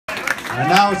And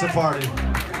now it's a party.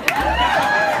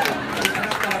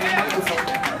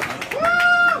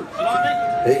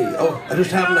 Hey, oh, I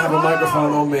just happen to have a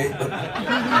microphone on me.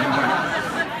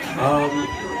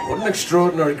 What an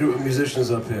extraordinary group of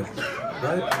musicians up here,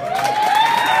 right?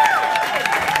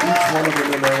 Each one of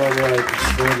them in their own right,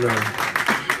 extraordinary.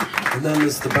 And then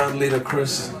there's the band leader,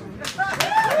 Chris.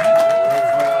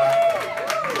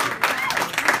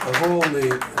 Of all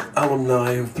the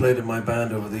alumni who've played in my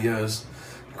band over the years,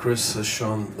 Chris has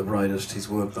shone the brightest, he's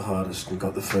worked the hardest and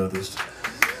got the furthest.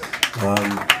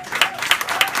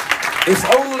 If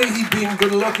only he'd been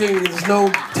good looking, there's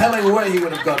no telling where he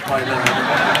would have got by now.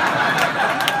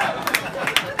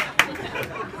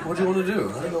 What do you want to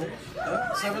do? I don't know.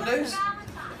 7 days?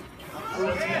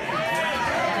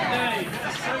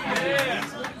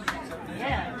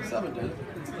 7 days.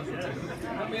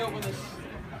 Let me open this.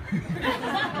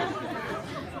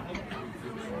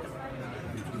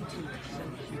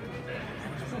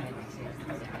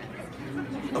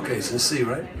 Okay, it's in C,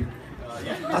 right?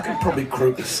 I could probably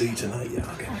croak a C tonight,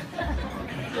 yeah, okay.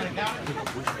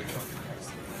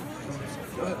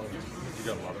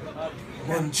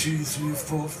 One, 2, 3,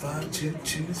 4, 5, 2,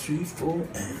 2, 3, 4,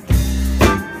 and...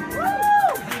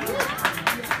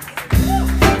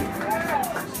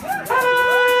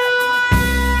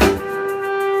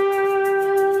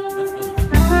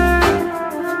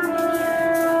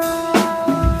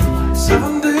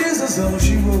 7 days is all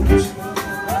she wrote.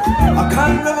 A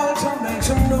kind of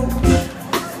ultimatum note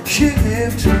she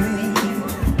gave to me.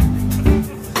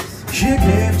 She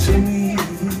gave to me.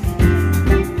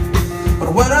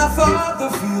 But when I thought the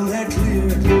field had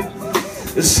cleared,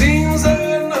 it seems that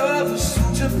another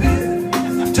suit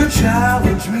appeared to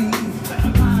challenge me.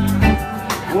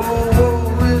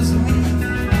 Woe is me.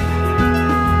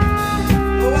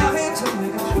 Oh, I hate to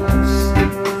make a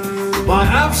choice. My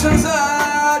options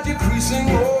are decreasing,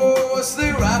 oh, as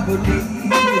they rapidly.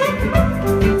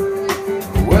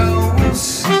 Well, we'll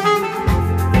see. I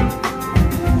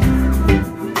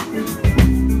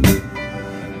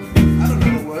don't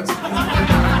know the words. The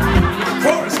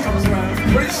chorus comes around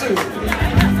pretty soon.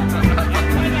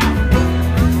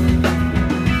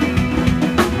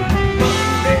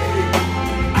 Monday,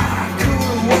 I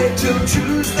couldn't wait till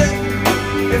Tuesday.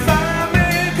 If I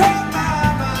make up my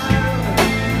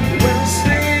mind,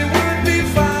 Wednesday would be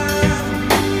fine.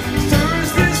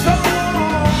 Thursday's on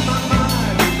my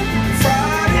mind.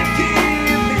 Friday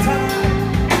give me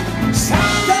time.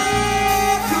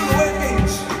 Sunday could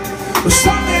wait, but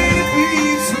Sunday be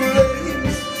too late.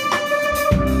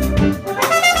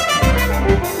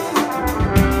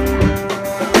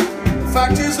 The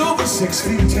fact is, over 6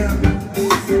 feet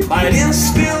 10 might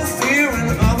instill fear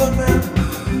in other men,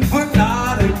 but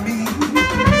not in me,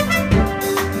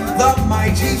 the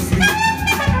mighty fleet.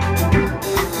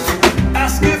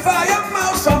 Ask if I am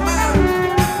mouse or man,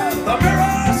 the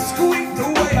mirror squeaked the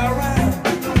way I ran.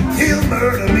 He'll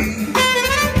murder me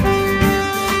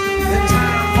in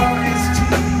time for his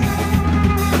tea.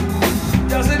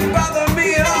 Does it bother me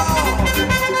at all?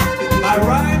 My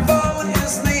rival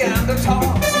is Neanderthal.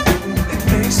 It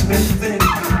makes me think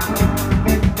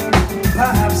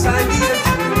perhaps I need a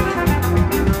drink.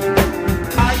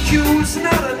 IQ's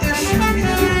not an issue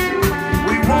here.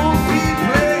 We won't be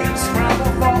playing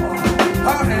Scrabble for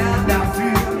her hand, I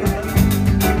feel.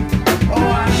 Oh,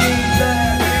 I need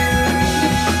that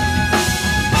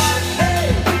Monday,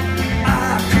 I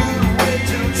couldn't wait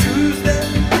till Tuesday.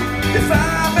 If I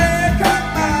make up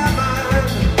my mind,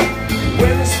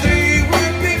 Wednesday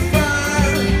would be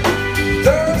fine.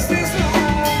 Thursday's on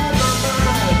my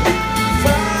mind.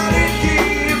 Friday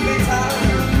give me time.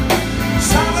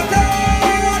 Saturday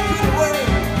I could wait.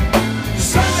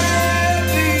 Sunday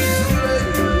be too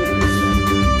late.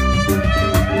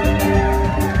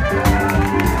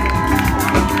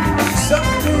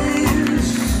 Some days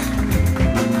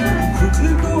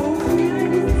quickly go.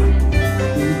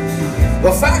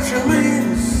 The fact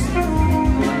remains,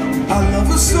 I love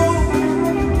her so.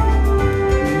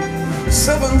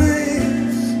 7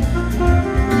 days,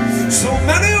 so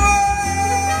many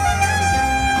ways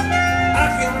I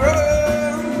can run away.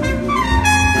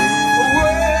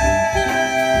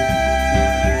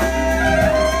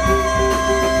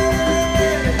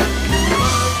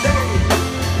 Monday,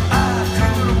 I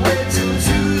couldn't wait till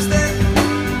Tuesday.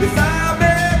 If I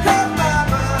make up my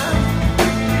mind,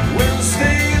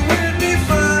 Wednesday will be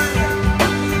fine.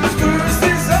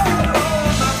 Thursday's all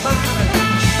on my mind.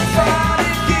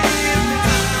 Friday give me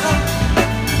time.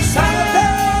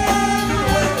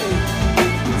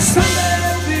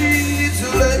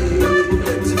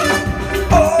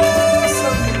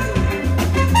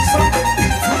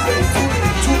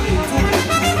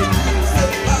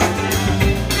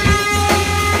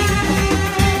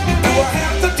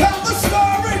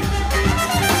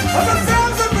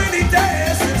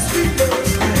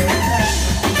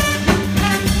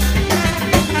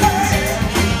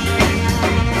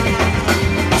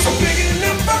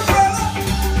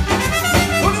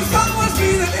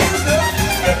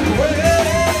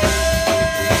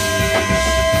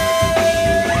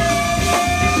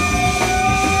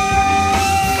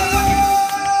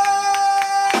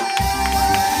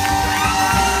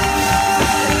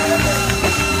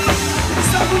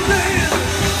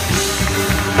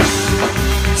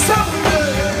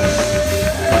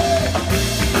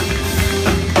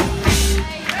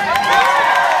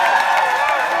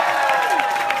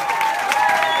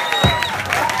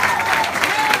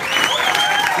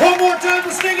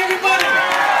 this thing, everybody.